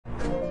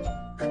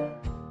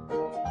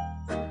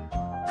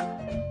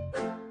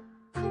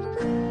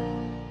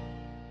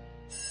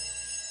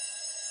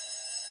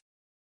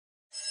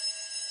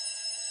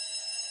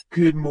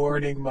Good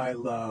morning, my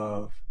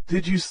love.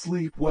 Did you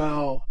sleep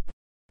well?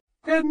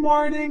 Good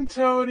morning,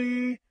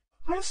 Tony.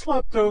 I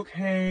slept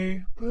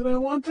okay, but I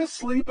want to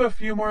sleep a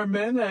few more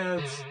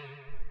minutes.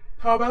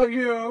 How about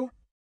you?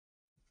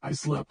 I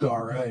slept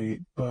all right,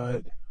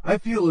 but I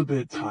feel a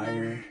bit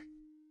tired.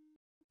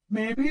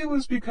 Maybe it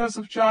was because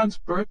of John's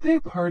birthday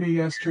party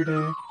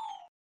yesterday.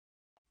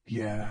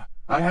 Yeah,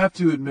 I have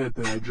to admit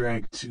that I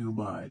drank too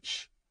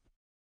much.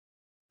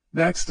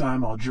 Next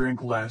time I'll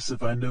drink less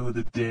if I know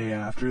the day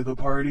after the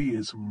party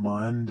is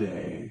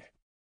Monday.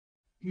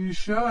 You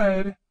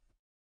should.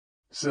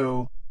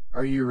 So,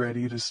 are you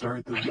ready to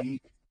start the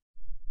week?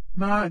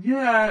 Not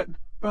yet,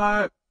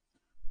 but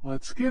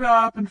let's get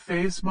up and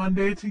face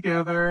Monday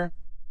together.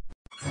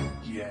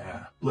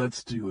 Yeah,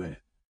 let's do it.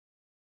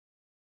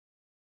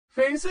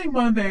 Facing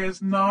Monday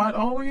is not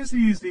always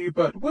easy,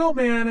 but we'll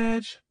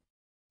manage.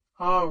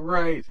 All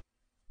right.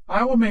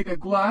 I will make a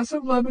glass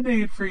of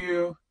lemonade for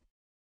you.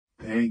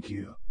 Thank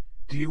you.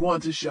 Do you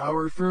want to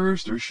shower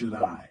first, or should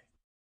I?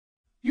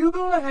 You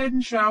go ahead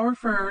and shower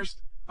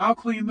first. I'll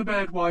clean the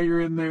bed while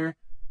you're in there.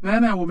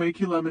 Then I will make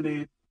you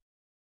lemonade.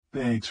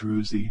 Thanks,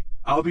 Rosie.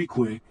 I'll be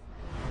quick.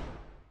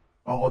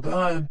 All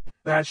done.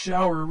 That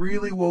shower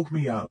really woke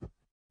me up.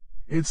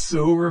 It's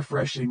so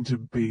refreshing to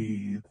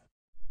bathe.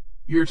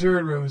 Your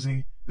turn,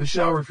 Rosie. The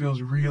shower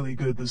feels really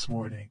good this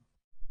morning.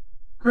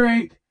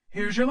 Great.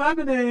 Here's your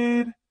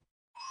lemonade.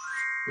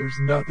 There's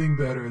nothing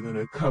better than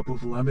a cup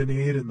of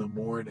lemonade in the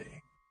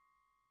morning.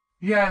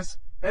 Yes,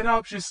 it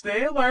helps you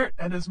stay alert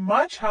and is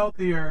much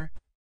healthier.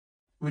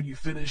 When you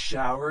finish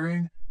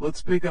showering,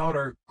 let's pick out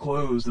our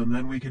clothes and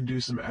then we can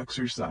do some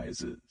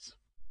exercises.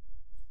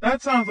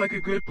 That sounds like a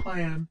good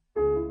plan.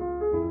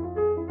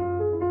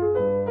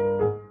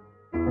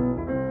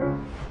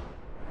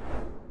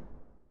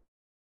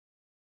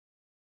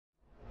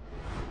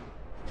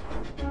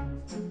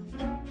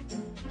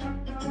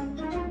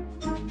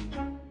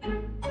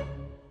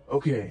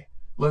 Okay,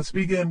 let's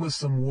begin with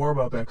some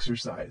warm-up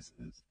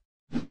exercises.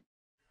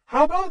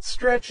 How about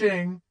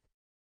stretching?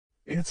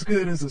 It's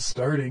good as a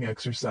starting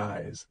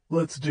exercise.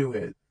 Let's do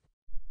it.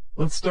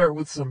 Let's start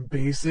with some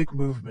basic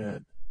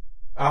movement.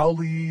 I'll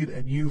lead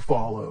and you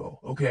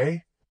follow,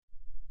 okay?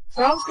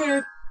 Sounds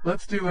good.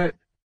 Let's do it.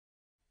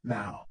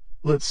 Now,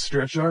 let's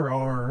stretch our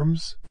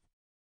arms.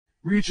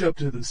 Reach up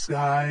to the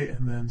sky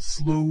and then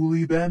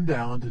slowly bend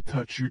down to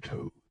touch your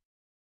toes.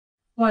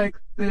 Like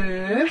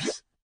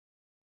this.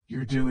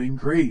 You're doing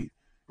great.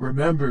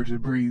 Remember to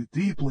breathe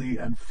deeply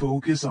and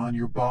focus on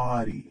your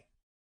body.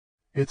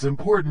 It's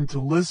important to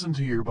listen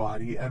to your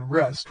body and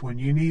rest when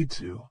you need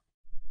to.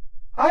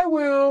 I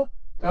will.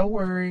 Don't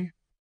worry.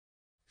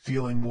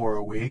 Feeling more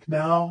awake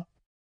now?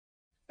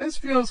 This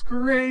feels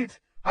great.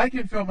 I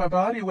can feel my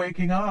body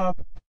waking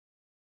up.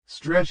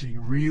 Stretching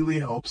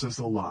really helps us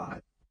a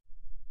lot.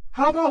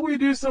 How about we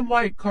do some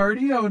light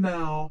cardio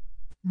now?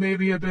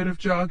 Maybe a bit of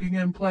jogging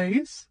in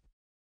place?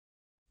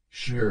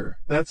 Sure,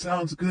 that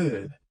sounds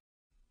good.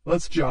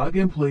 Let's jog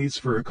in place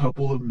for a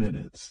couple of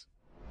minutes.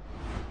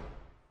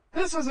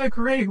 This is a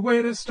great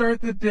way to start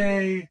the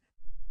day.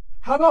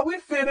 How about we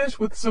finish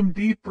with some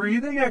deep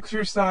breathing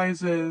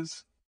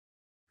exercises?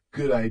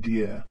 Good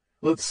idea.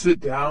 Let's sit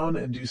down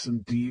and do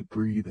some deep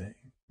breathing.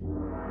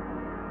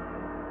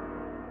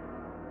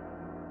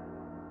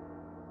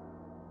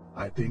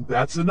 I think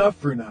that's enough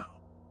for now.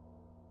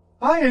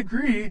 I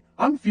agree.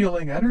 I'm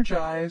feeling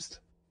energized.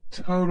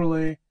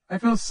 Totally. I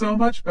feel so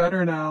much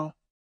better now.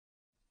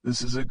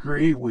 This is a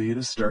great way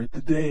to start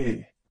the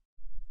day.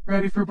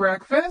 Ready for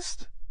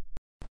breakfast?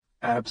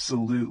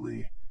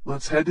 Absolutely.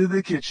 Let's head to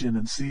the kitchen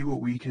and see what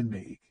we can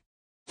make.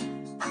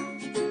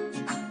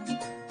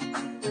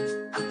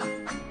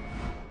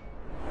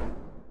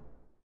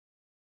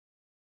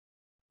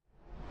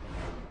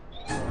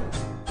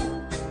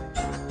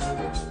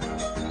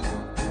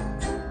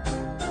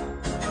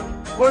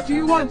 What do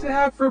you want to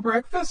have for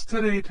breakfast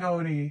today,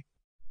 Tony?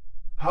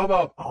 How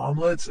about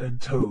omelets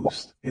and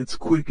toast? It's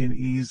quick and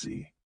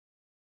easy.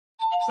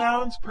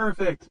 Sounds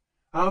perfect.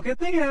 I'll get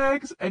the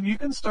eggs and you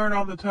can start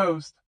on the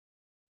toast.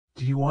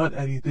 Do you want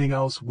anything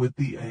else with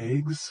the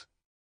eggs?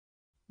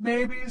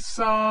 Maybe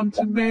some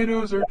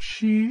tomatoes or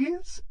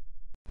cheese?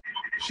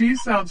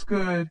 Cheese sounds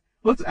good.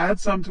 Let's add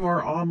some to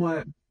our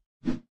omelet.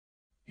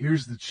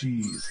 Here's the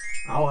cheese.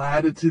 I'll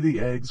add it to the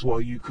eggs while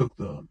you cook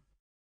them.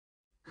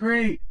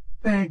 Great,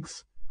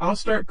 thanks. I'll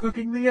start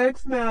cooking the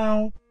eggs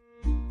now.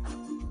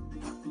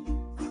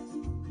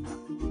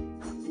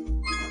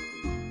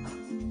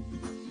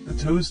 The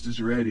toast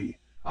is ready.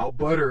 I'll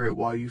butter it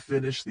while you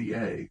finish the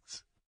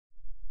eggs.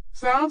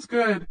 Sounds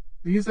good.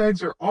 These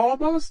eggs are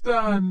almost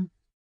done.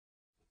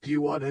 Do you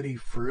want any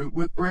fruit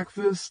with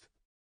breakfast?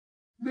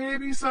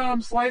 Maybe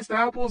some sliced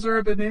apples or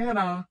a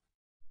banana.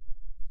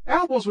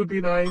 Apples would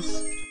be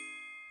nice.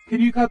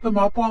 Can you cut them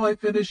up while I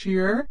finish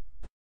here?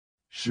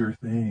 Sure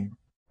thing.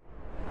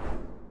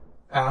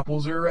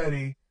 Apples are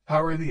ready.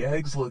 How are the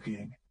eggs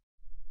looking?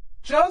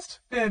 Just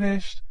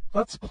finished.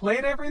 Let's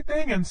plate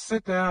everything and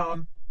sit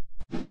down.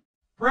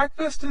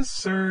 Breakfast is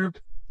served.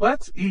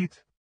 Let's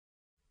eat.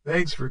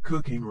 Thanks for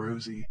cooking,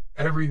 Rosie.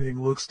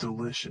 Everything looks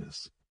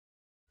delicious.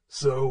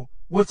 So,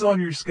 what's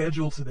on your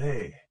schedule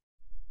today?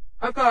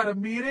 I've got a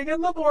meeting in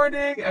the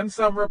morning and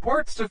some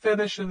reports to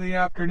finish in the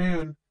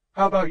afternoon.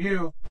 How about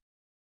you?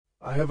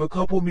 I have a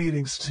couple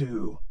meetings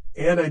too,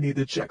 and I need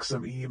to check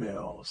some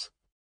emails.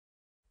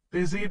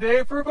 Busy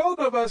day for both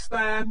of us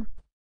then.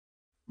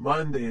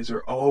 Mondays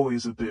are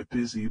always a bit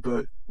busy,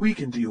 but we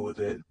can deal with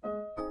it.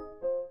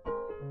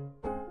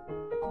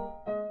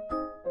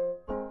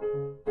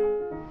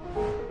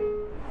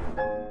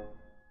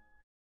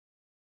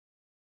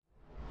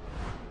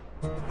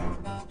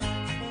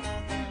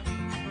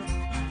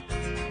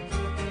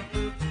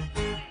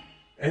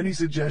 Any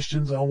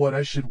suggestions on what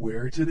I should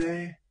wear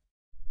today?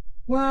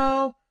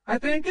 Well, I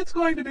think it's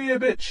going to be a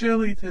bit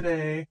chilly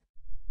today.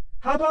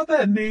 How about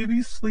that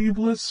navy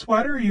sleeveless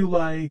sweater you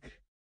like?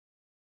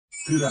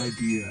 Good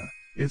idea.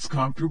 It's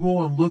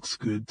comfortable and looks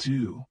good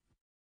too.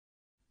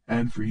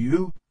 And for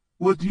you,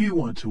 what do you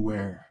want to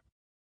wear?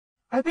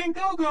 I think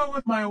I'll go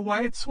with my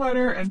white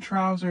sweater and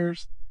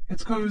trousers.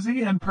 It's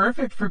cozy and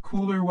perfect for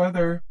cooler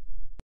weather.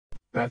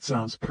 That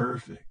sounds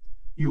perfect.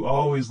 You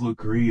always look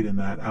great in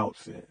that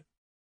outfit.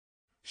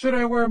 Should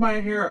I wear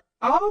my hair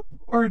up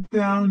or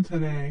down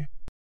today?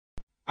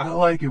 I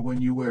like it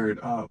when you wear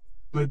it up,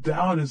 but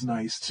down is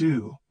nice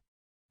too.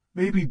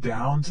 Maybe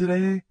down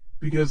today,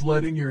 because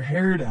letting your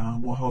hair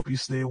down will help you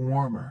stay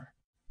warmer.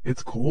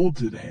 It's cold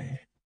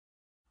today.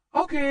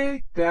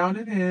 Okay, down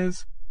it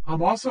is.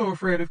 I'm also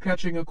afraid of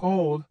catching a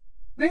cold.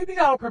 Maybe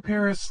I'll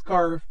prepare a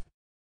scarf.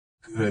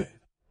 Good.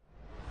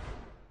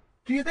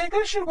 Do you think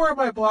I should wear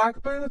my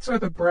black boots or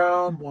the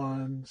brown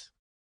ones?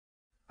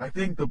 I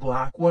think the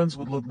black ones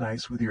would look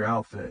nice with your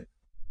outfit.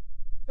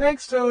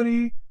 Thanks,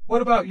 Tony.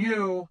 What about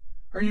you?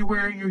 Are you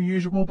wearing your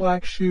usual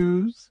black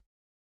shoes?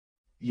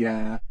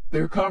 Yeah,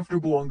 they're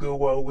comfortable and go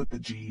well with the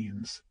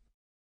jeans.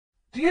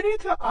 Do you need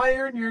to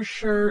iron your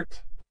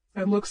shirt?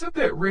 It looks a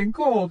bit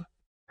wrinkled.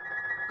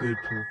 Good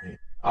point.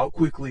 I'll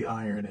quickly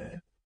iron it.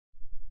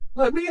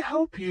 Let me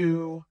help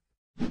you.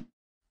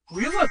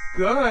 We look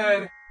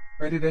good.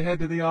 Ready to head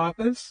to the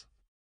office?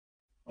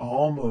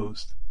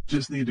 Almost.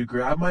 Just need to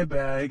grab my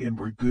bag and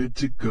we're good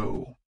to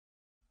go.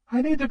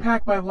 I need to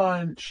pack my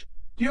lunch.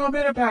 Do you want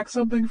me to pack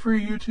something for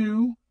you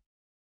too?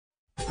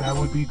 That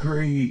would be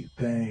great,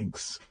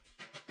 thanks.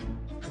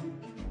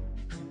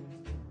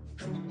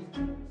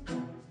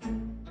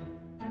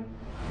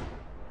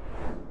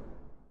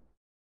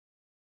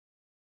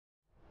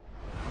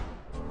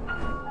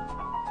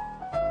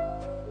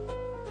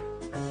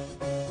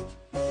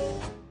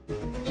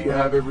 Do you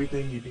have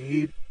everything you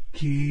need?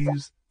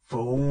 Keys,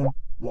 phone,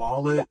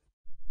 wallet?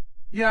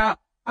 Yeah,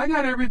 I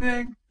got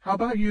everything. How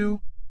about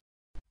you?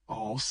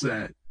 All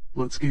set.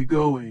 Let's get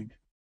going.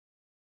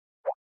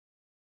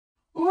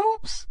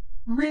 Oops!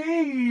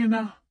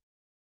 Rain!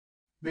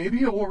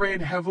 Maybe it will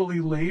rain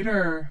heavily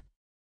later.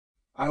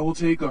 I will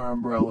take our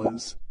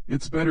umbrellas.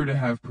 It's better to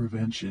have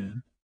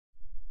prevention.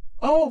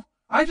 Oh,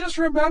 I just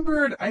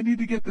remembered I need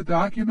to get the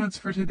documents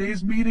for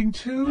today's meeting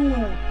too.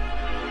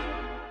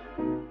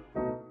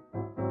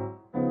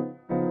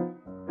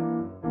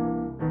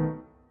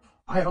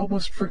 I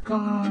almost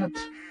forgot.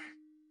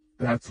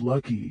 That's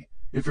lucky.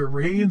 If it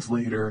rains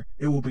later,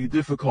 it will be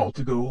difficult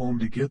to go home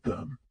to get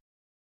them.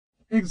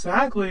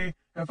 Exactly.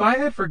 If I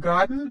had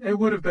forgotten, it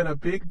would have been a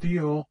big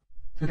deal.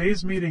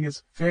 Today's meeting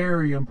is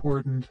very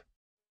important.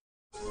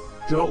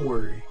 Don't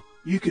worry.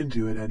 You can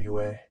do it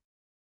anyway.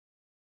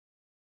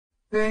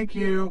 Thank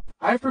you.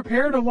 I've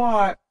prepared a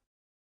lot.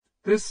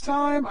 This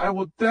time, I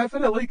will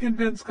definitely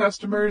convince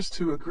customers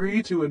to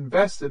agree to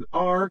invest in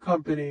our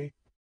company.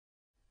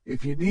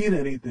 If you need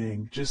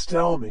anything, just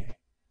tell me.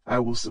 I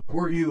will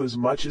support you as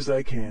much as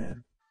I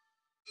can.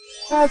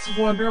 That's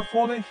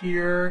wonderful to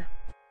hear.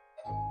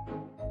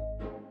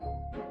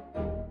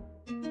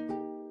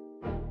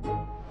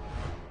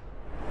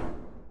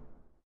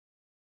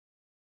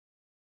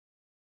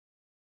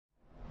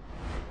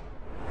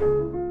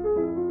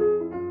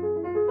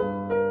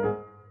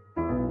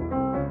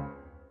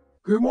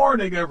 Good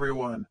morning,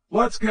 everyone.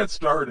 Let's get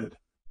started.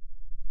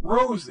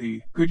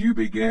 Rosie, could you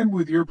begin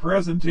with your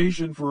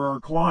presentation for our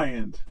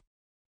client?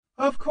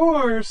 Of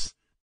course.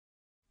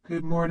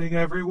 Good morning,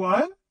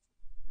 everyone.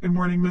 Good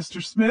morning,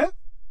 Mr. Smith.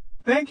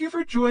 Thank you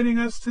for joining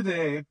us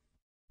today.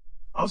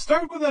 I'll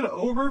start with an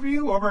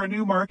overview of our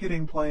new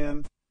marketing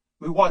plan.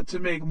 We want to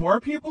make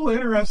more people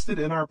interested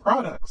in our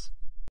products.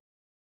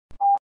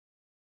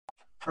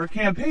 Our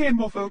campaign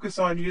will focus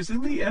on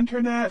using the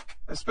internet,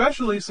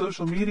 especially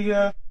social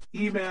media,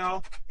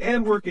 email,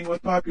 and working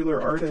with popular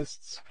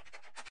artists.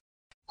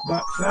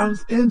 That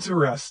sounds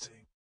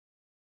interesting.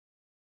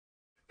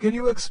 Can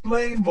you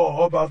explain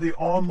more about the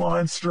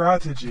online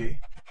strategy?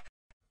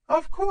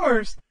 Of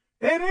course.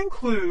 It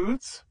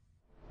includes...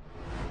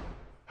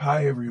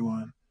 Hi,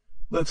 everyone.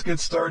 Let's get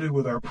started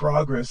with our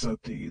progress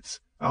updates.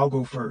 I'll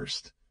go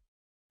first.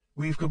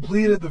 We've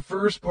completed the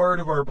first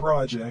part of our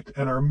project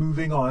and are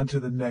moving on to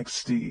the next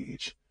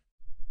stage.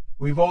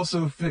 We've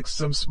also fixed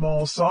some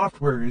small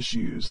software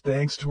issues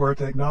thanks to our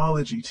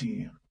technology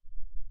team.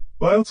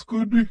 That's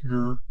good to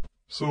hear.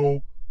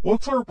 So,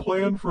 What's our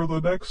plan for the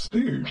next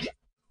stage?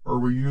 Are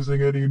we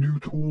using any new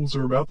tools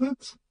or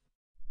methods?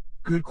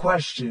 Good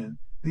question.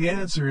 The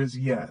answer is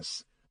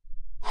yes.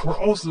 We're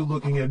also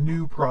looking at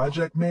new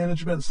project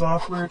management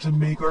software to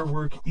make our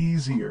work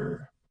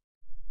easier.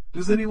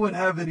 Does anyone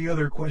have any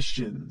other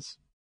questions?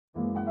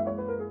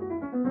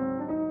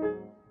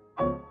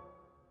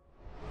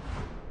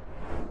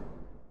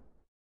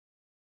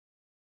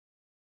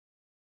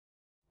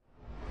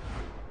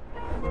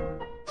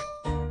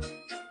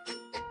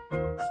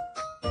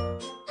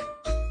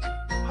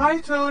 Hi,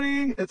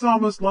 Tony. It's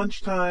almost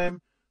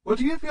lunchtime. What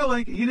do you feel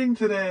like eating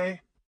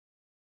today?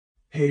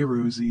 Hey,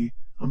 Rosie.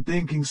 I'm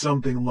thinking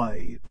something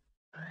light.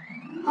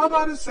 How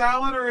about a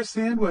salad or a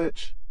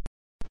sandwich?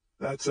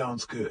 That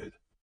sounds good.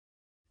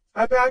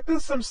 I packed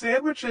us some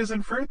sandwiches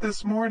and fruit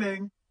this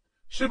morning.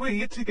 Should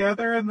we eat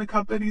together in the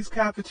company's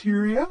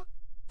cafeteria?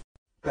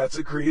 That's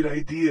a great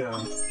idea.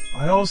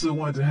 I also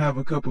want to have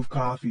a cup of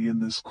coffee in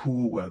this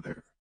cool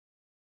weather.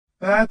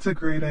 That's a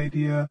great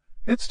idea.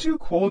 It's too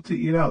cold to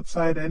eat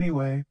outside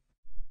anyway.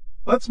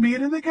 Let's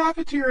meet in the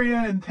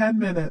cafeteria in 10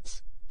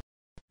 minutes.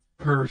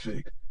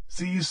 Perfect.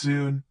 See you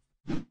soon.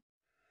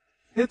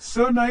 It's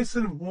so nice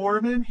and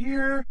warm in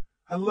here.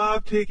 I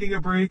love taking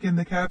a break in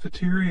the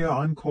cafeteria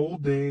on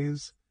cold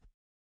days.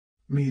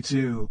 Me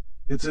too.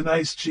 It's a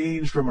nice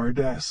change from our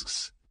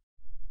desks.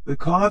 The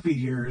coffee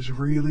here is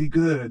really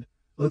good.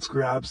 Let's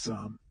grab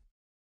some.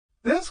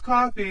 This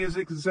coffee is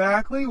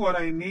exactly what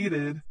I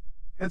needed.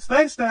 It's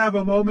nice to have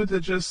a moment to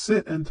just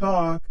sit and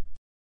talk.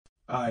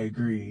 I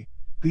agree.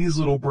 These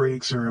little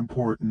breaks are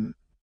important.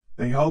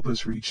 They help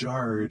us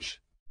recharge.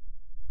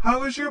 How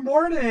was your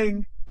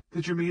morning?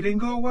 Did your meeting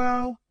go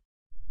well?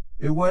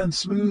 It went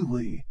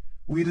smoothly.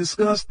 We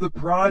discussed the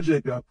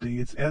project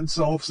updates and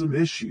solved some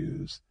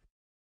issues.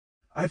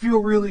 I feel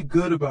really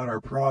good about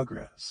our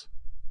progress.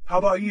 How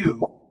about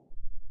you?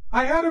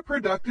 I had a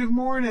productive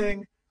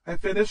morning. I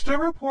finished a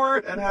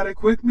report and had a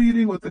quick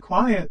meeting with the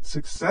client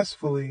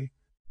successfully.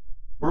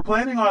 We're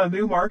planning on a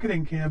new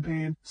marketing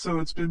campaign, so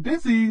it's been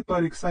busy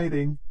but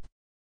exciting.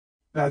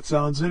 That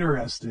sounds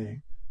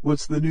interesting.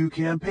 What's the new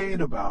campaign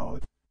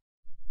about?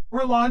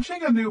 We're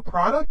launching a new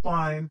product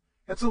line.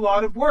 It's a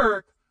lot of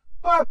work,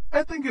 but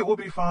I think it will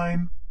be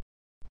fine.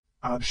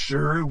 I'm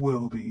sure it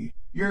will be.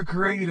 You're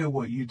great at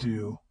what you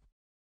do.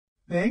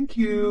 Thank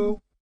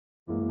you.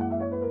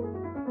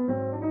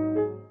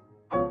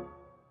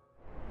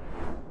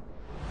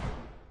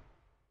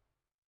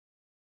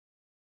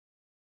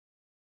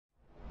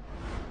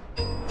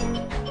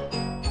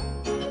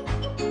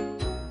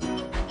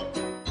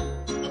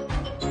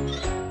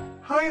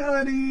 Hi,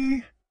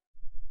 honey.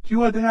 Do you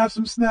want to have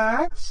some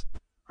snacks?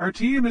 Our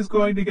team is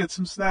going to get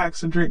some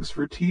snacks and drinks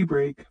for tea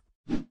break.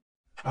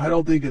 I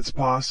don't think it's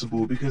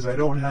possible because I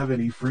don't have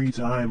any free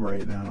time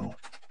right now.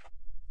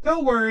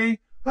 Don't worry,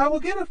 I will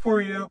get it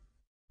for you.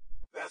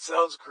 That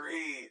sounds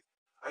great.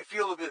 I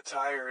feel a bit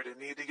tired and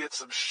need to get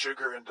some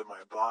sugar into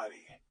my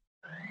body.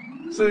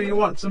 So you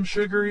want some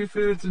sugary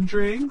foods and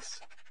drinks?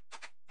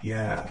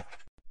 Yeah.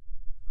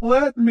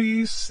 Let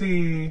me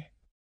see.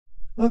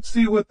 Let's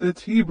see what the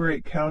tea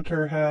break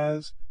counter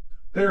has.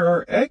 There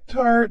are egg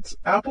tarts,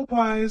 apple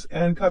pies,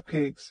 and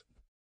cupcakes.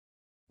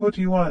 What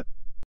do you want?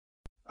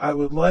 I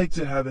would like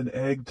to have an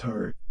egg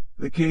tart.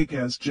 The cake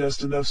has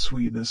just enough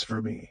sweetness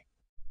for me.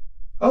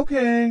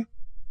 Okay.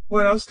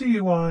 What else do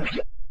you want?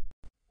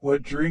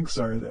 What drinks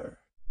are there?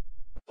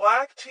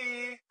 Black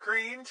tea,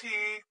 green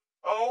tea.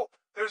 Oh,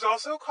 there's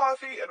also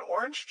coffee and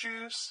orange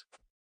juice.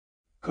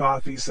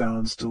 Coffee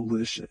sounds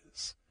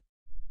delicious.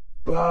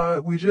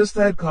 But we just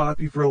had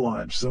coffee for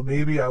lunch, so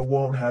maybe I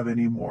won't have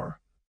any more.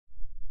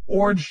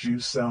 Orange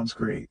juice sounds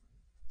great.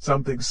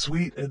 Something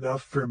sweet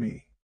enough for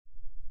me.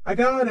 I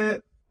got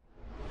it.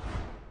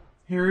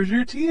 Here's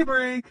your tea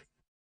break.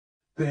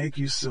 Thank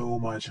you so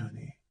much,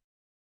 honey.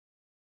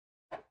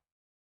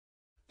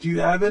 Do you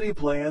have any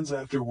plans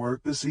after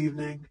work this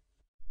evening?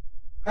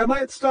 I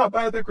might stop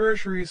by the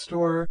grocery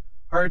store.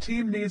 Our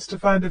team needs to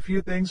find a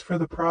few things for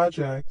the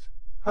project.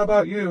 How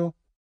about you?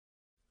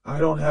 I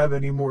don't have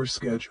any more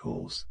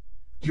schedules.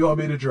 Do you want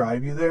me to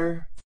drive you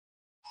there?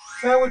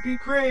 That would be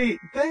great.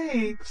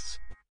 Thanks.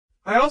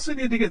 I also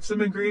need to get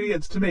some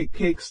ingredients to make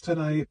cakes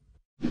tonight.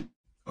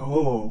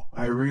 Oh,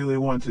 I really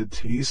want to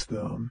taste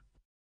them.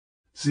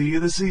 See you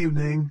this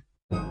evening.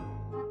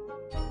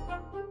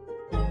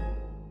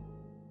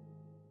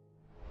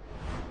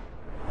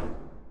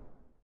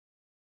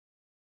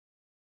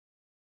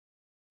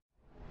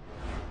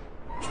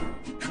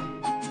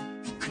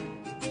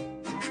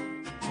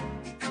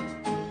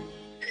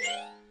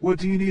 What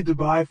do you need to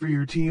buy for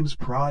your team's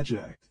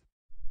project?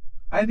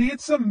 I need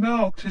some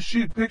milk to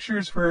shoot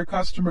pictures for a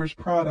customer's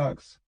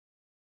products.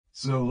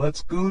 So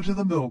let's go to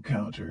the milk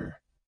counter.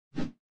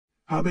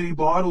 How many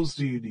bottles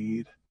do you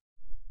need?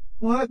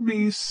 Let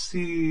me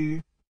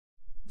see.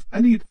 I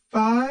need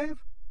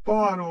 5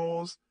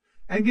 bottles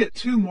and get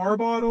 2 more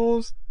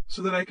bottles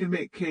so that I can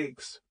make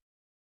cakes.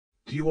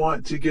 Do you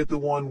want to get the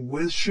one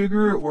with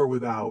sugar or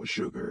without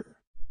sugar?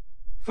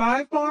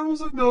 5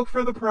 bottles of milk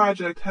for the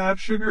project have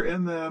sugar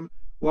in them.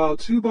 while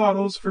 2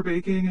 bottles for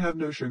baking have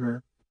no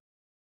sugar.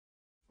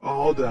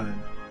 All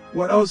done.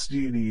 What else do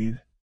you need?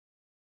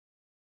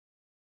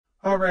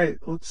 All right,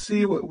 let's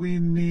see what we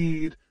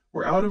need.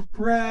 We're out of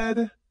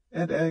bread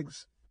and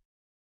eggs.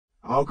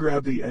 I'll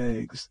grab the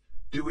eggs.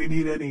 Do we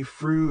need any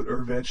fruit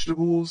or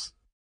vegetables?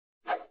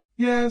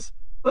 Yes,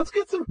 let's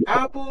get some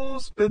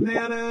apples,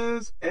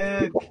 bananas,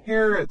 and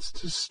carrots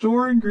to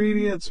store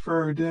ingredients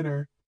for our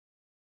dinner.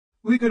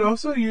 We could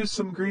also use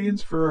some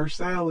greens for our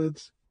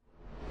salads.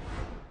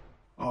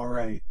 All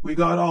right, we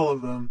got all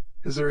of them.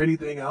 Is there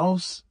anything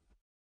else?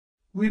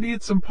 We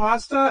need some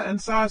pasta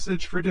and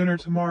sausage for dinner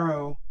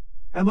tomorrow.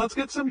 And let's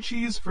get some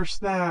cheese for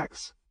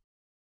snacks.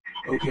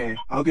 Okay,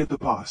 I'll get the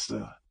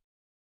pasta.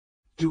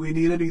 Do we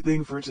need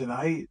anything for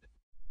tonight?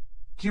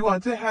 Do you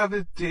want to have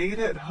a date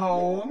at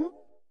home?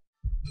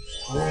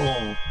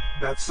 Oh,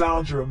 that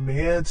sounds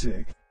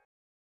romantic.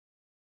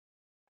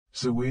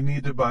 So we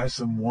need to buy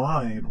some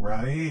wine,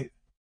 right?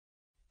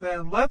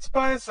 Then let's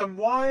buy some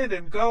wine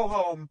and go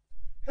home.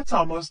 It's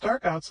almost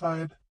dark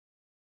outside.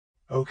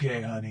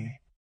 Okay, honey.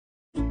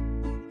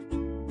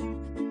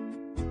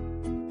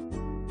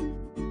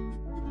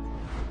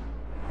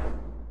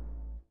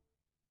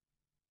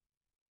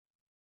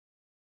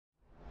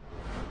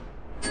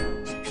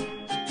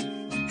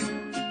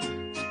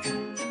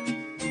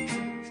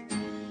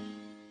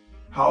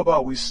 How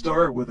about we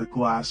start with a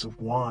glass of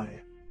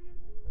wine?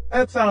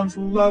 That sounds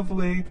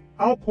lovely.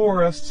 I'll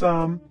pour us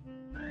some.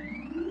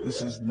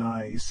 This is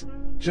nice.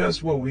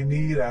 Just what we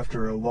need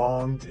after a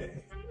long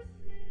day.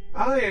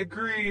 I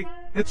agree.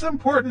 It's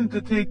important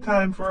to take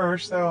time for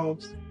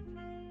ourselves.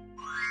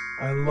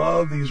 I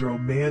love these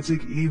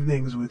romantic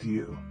evenings with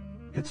you.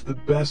 It's the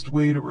best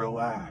way to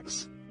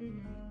relax.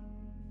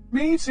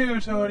 Me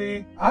too,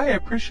 Tony. I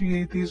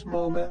appreciate these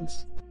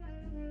moments.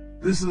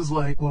 This is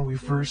like when we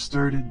first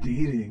started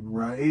dating,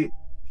 right?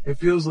 It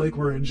feels like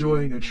we're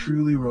enjoying a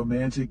truly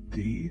romantic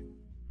date.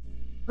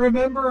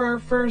 Remember our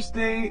first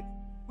date?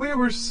 We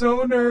were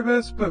so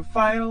nervous, but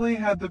finally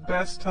had the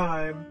best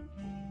time.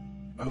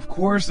 Of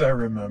course I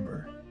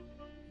remember.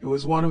 It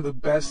was one of the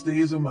best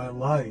days of my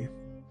life.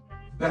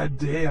 That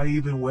day I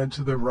even went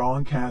to the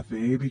wrong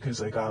cafe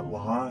because I got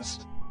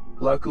lost.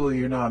 Luckily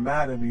you're not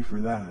mad at me for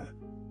that.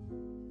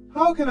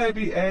 How can I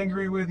be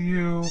angry with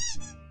you?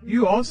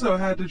 You also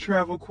had to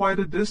travel quite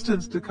a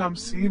distance to come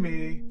see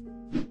me.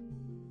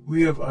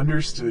 We have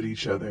understood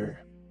each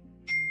other.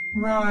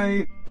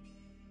 Right.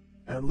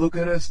 And look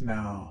at us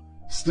now,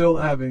 still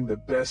having the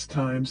best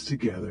times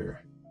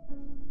together.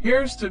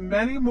 Here's to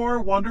many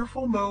more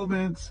wonderful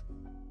moments.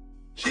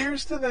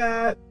 Cheers to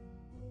that.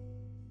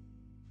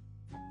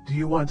 Do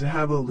you want to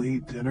have a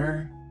late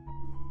dinner?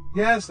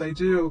 Yes, I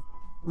do.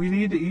 We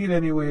need to eat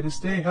anyway to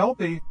stay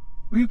healthy.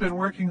 We've been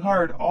working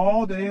hard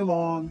all day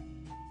long.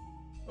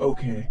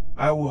 Okay,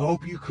 I will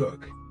help you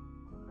cook.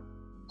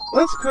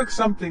 Let's cook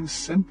something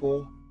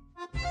simple.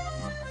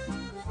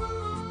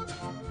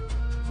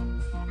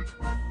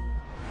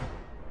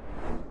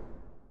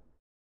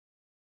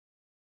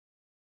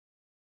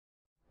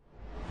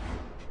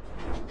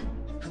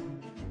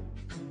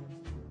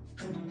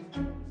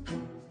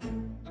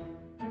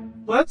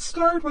 Let's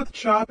start with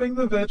chopping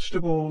the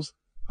vegetables.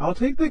 I'll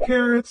take the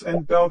carrots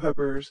and bell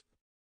peppers.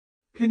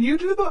 Can you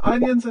do the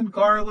onions and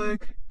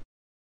garlic?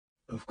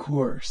 Of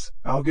course,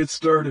 I'll get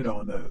started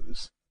on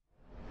those.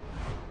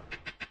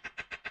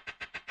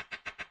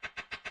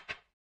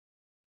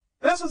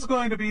 This is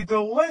going to be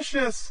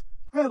delicious!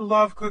 I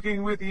love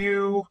cooking with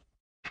you.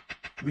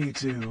 Me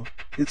too.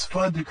 It's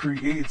fun to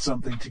create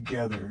something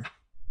together.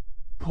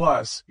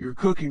 Plus, your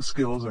cooking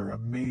skills are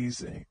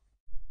amazing.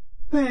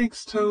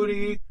 Thanks,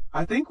 Tony.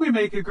 I think we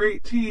make a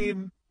great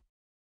team.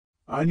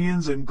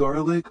 Onions and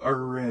garlic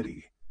are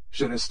ready.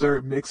 Should I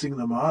start mixing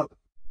them up?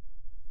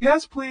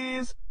 Yes,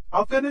 please.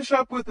 I'll finish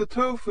up with the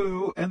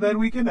tofu, and then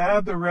we can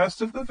add the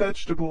rest of the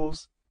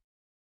vegetables.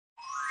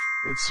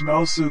 It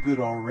smells so good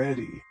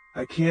already.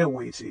 I can't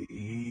wait to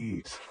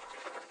eat.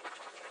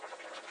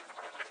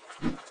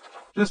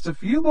 Just a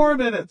few more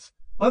minutes.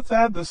 Let's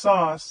add the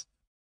sauce.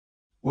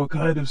 What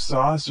kind of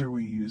sauce are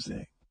we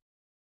using?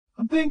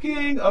 I'm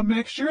thinking a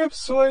mixture of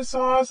soy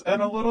sauce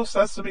and a little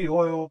sesame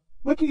oil.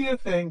 What do you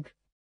think?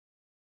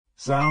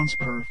 Sounds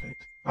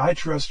perfect. I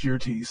trust your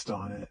taste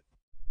on it.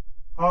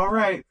 All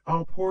right,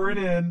 I'll pour it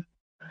in.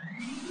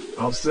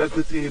 I'll set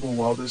the table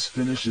while this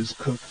finishes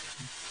cooking.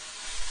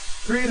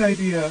 Great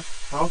idea.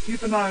 I'll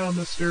keep an eye on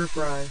the stir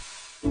fry.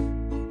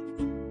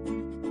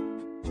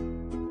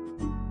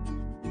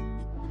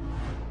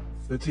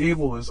 The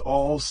table is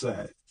all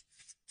set.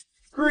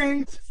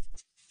 Great.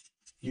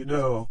 You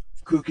know,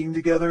 cooking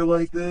together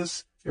like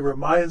this, it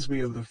reminds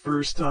me of the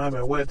first time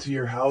I went to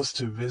your house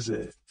to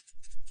visit.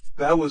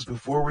 That was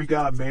before we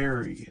got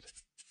married.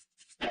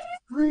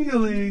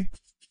 Really?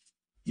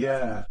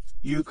 Yeah,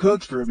 you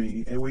cooked for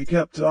me, and we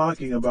kept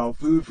talking about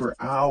food for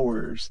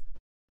hours.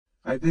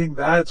 I think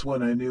that's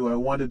when I knew I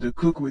wanted to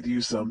cook with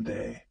you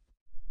someday.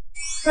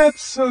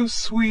 That's so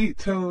sweet,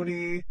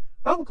 Tony.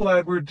 I'm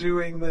glad we're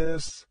doing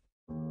this.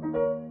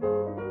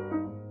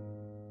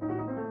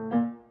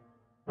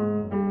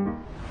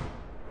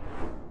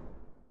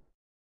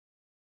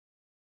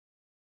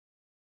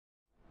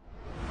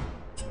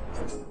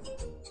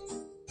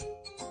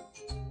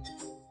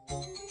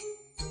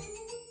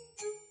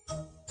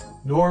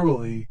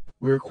 Normally,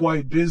 we're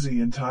quite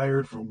busy and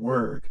tired from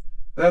work.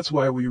 That's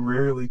why we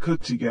rarely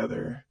cook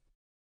together.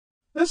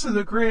 This is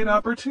a great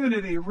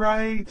opportunity,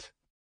 right?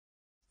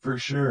 For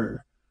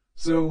sure.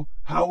 So,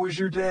 how was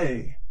your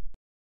day?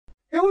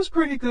 It was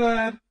pretty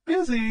good.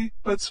 Busy,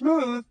 but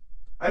smooth.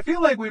 I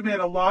feel like we made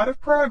a lot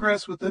of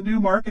progress with the new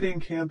marketing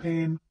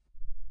campaign.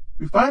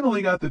 We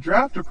finally got the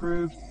draft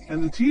approved,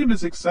 and the team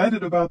is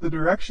excited about the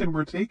direction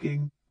we're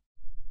taking.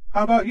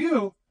 How about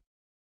you?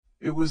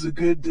 It was a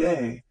good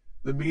day.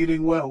 The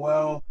meeting went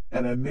well,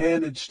 and I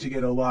managed to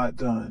get a lot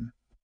done.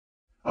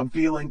 I'm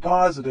feeling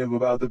positive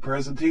about the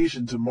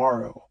presentation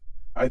tomorrow.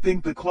 I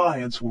think the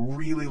clients will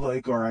really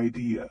like our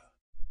idea.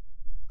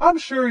 I'm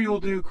sure you'll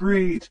do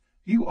great.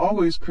 You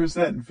always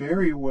present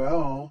very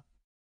well.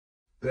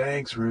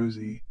 Thanks,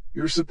 Rosie.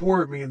 Your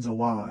support means a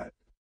lot.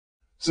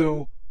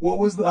 So, what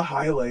was the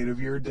highlight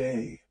of your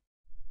day?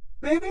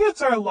 Maybe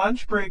it's our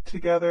lunch break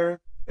together.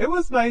 It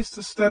was nice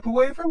to step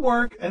away from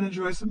work and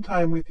enjoy some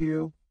time with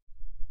you.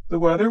 The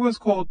weather was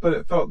cold, but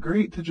it felt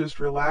great to just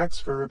relax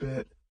for a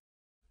bit.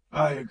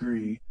 I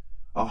agree.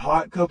 A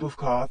hot cup of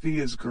coffee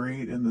is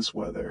great in this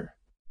weather.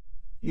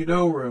 You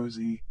know,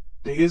 Rosie,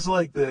 days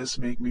like this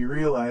make me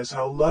realize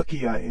how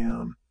lucky I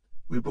am.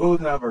 We both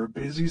have our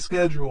busy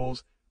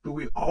schedules, but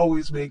we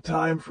always make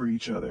time for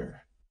each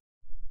other.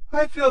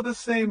 I feel the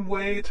same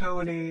way,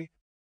 Tony.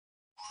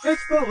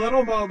 It's the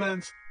little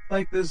moments,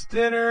 like this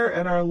dinner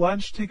and our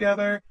lunch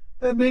together,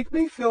 that make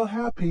me feel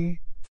happy.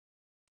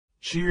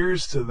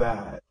 Cheers to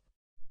that.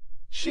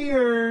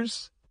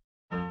 Cheers!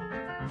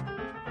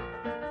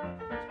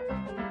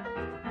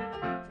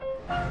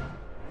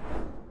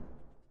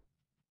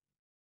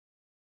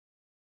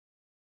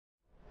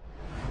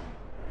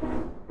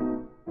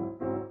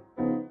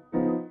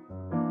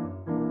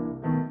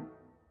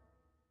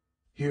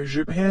 Here's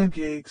your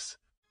pancakes.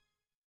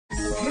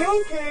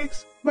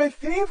 Pancakes? My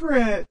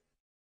favorite!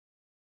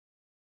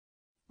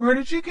 Where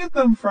did you get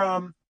them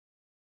from?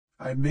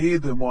 I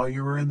made them while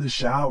you were in the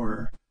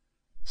shower.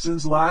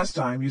 Since last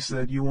time you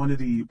said you wanted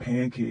to eat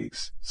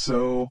pancakes,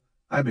 so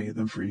I made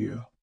them for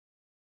you.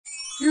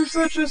 You're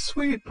such a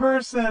sweet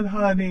person,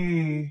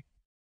 honey.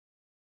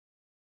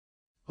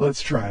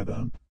 Let's try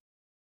them.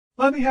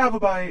 Let me have a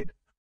bite.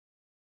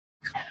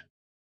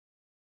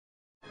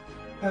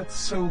 That's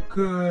so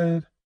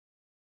good.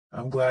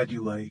 I'm glad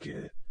you like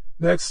it.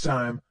 Next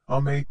time,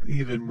 I'll make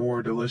even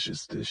more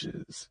delicious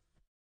dishes.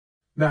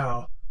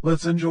 Now,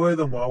 let's enjoy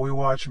them while we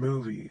watch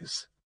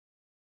movies.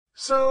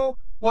 So,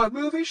 what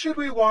movie should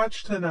we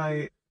watch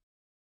tonight?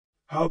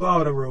 How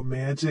about a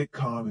romantic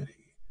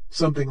comedy?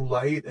 Something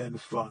light and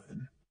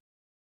fun.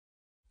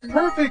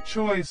 Perfect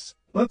choice.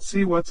 Let's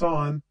see what's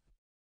on.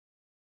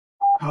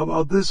 How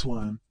about this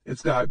one?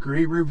 It's got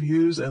great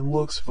reviews and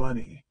looks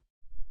funny.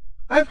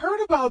 I've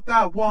heard about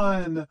that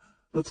one.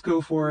 Let's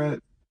go for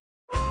it.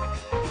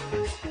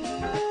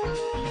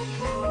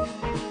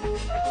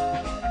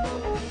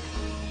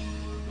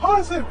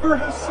 Pause it for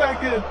a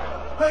second.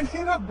 I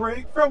need a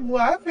break from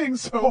laughing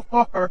so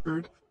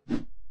hard.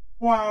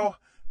 Wow,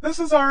 this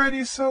is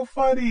already so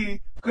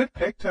funny. Good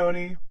pick,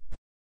 Tony.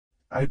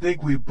 I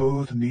think we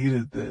both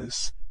needed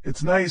this.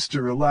 It's nice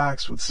to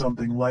relax with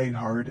something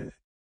lighthearted.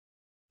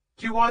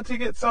 Do you want to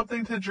get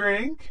something to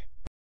drink?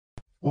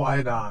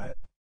 Why not?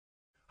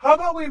 How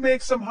about we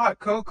make some hot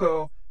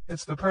cocoa?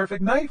 It's the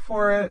perfect night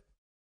for it.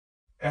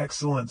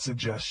 Excellent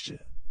suggestion.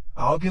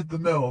 I'll get the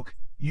milk,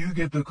 you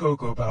get the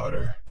cocoa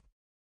powder.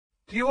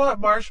 Do you want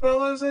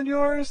marshmallows in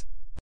yours?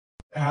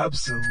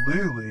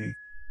 Absolutely.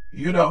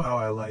 You know how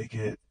I like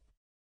it.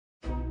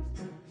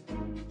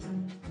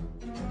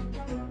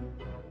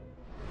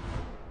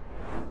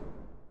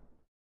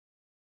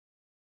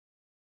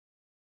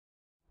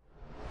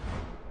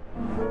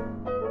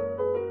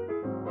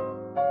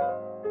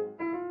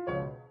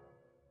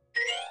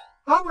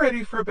 I'm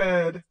ready for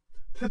bed.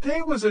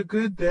 Today was a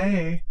good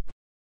day.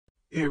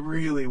 It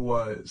really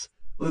was.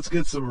 Let's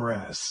get some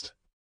rest.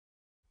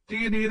 Do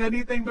you need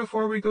anything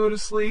before we go to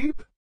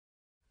sleep?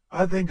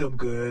 I think I'm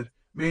good.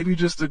 Maybe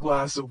just a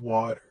glass of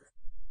water.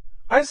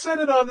 I set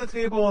it on the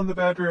table in the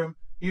bedroom.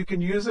 You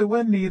can use it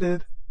when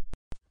needed.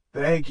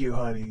 Thank you,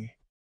 honey.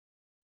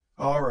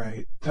 All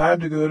right, time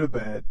to go to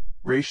bed.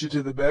 Race you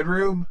to the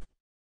bedroom?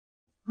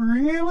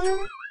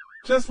 Really?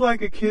 Just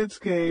like a kid's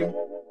game.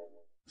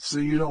 So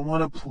you don't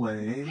want to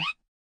play?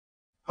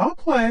 I'll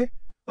play.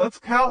 Let's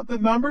count the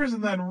numbers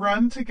and then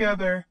run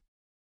together.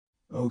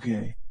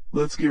 Okay,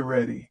 let's get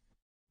ready.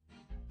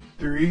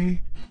 3,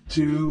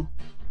 2,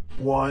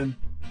 1,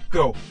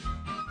 go.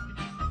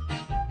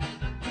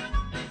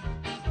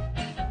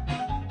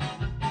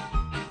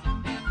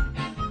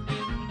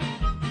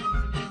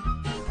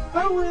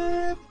 I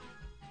win.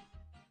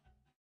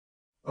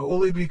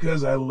 Only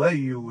because I let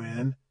you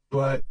win,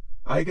 but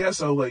I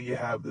guess I'll let you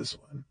have this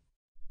one.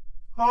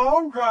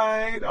 All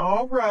right,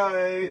 all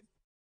right.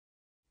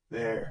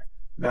 There,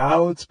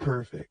 now it's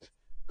perfect.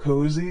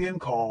 Cozy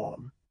and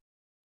calm.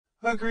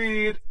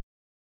 Agreed.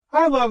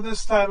 I love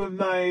this time of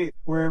night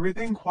where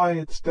everything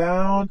quiets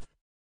down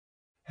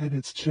and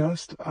it's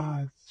just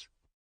us.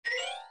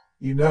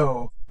 You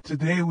know,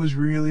 Today was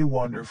really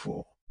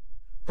wonderful.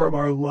 From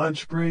our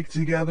lunch break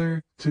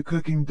together to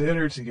cooking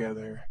dinner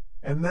together,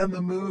 and then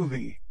the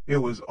movie. It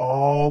was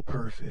all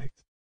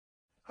perfect.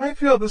 I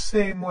feel the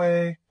same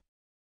way.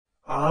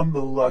 I'm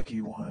the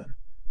lucky one.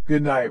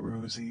 Good night,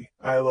 Rosie.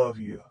 I love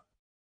you.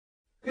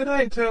 Good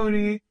night,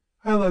 Tony.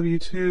 I love you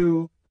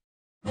too.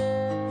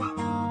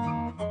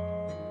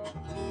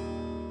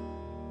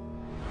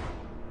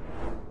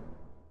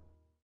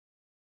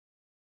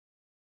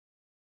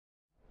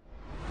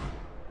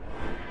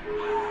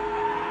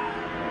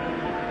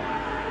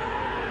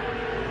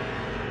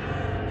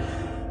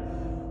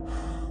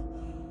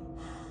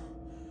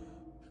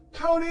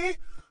 Tony,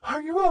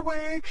 are you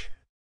awake?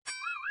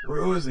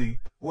 Rosie,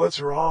 what's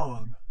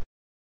wrong?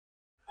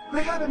 I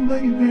had a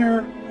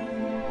nightmare.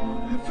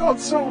 It felt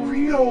so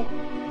real.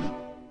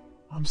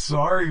 I'm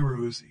sorry,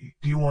 Rosie.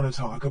 Do you want to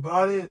talk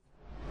about it?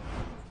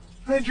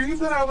 I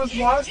dreamed that I was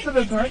lost in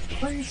a dark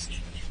place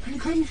and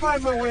couldn't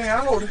find my way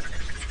out.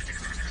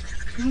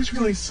 It was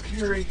really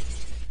scary.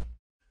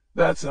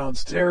 That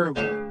sounds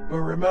terrible, but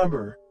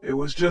remember, it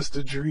was just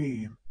a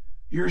dream.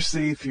 You're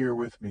safe here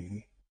with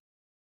me.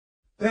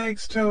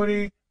 Thanks,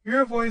 Tony.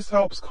 Your voice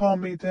helps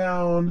calm me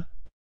down.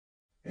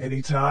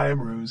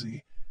 Anytime,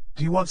 Rosie.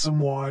 Do you want some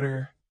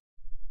water?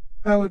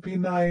 That would be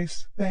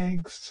nice,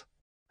 thanks.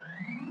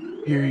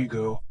 Here you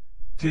go.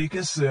 Take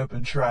a sip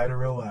and try to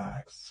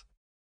relax.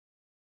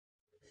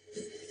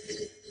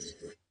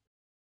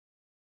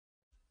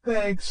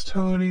 Thanks,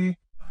 Tony.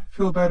 I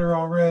feel better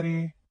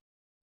already.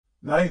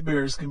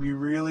 Nightmares can be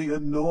really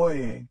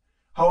annoying.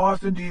 How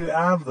often do you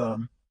have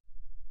them?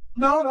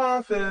 Not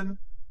often,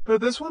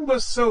 but this one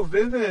was so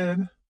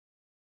vivid.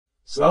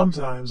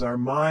 Sometimes our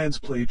minds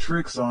play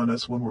tricks on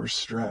us when we're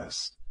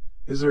stressed.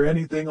 Is there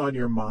anything on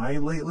your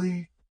mind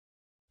lately?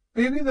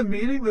 Maybe the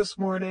meeting this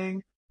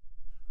morning.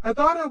 I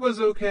thought it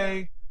was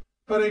okay,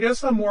 but I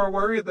guess I'm more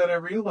worried than I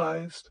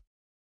realized.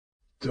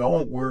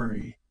 Don't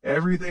worry.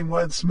 Everything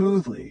went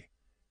smoothly.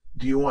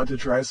 Do you want to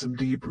try some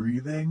deep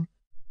breathing?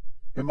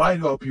 It might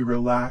help you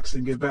relax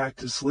and get back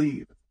to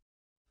sleep.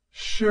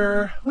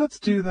 Sure, let's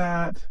do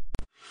that.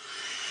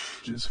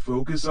 Just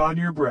focus on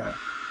your breath.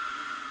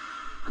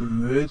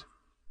 Good.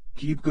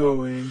 Keep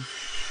going.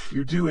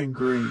 You're doing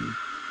great.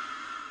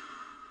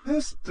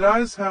 This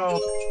does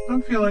help.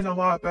 I'm feeling a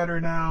lot better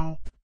now.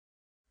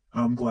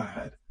 I'm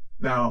glad.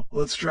 Now,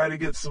 let's try to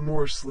get some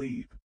more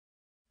sleep.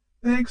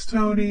 Thanks,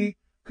 Tony.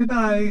 Good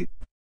night.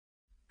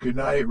 Good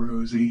night,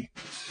 Rosie.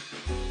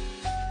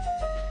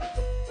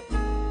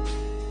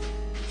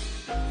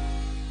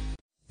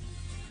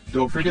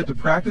 Don't forget to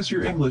practice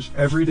your English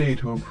every day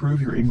to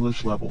improve your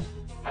English level.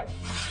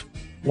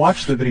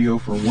 Watch the video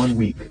for 1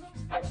 week.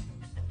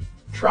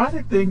 Try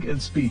to think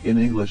and speak in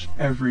English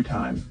every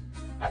time.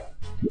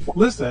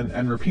 Listen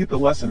and repeat the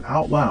lesson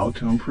out loud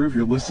to improve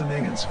your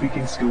listening and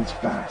speaking skills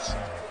fast.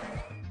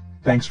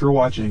 Thanks for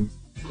watching.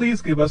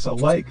 Please give us a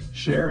like,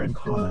 share, and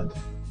comment.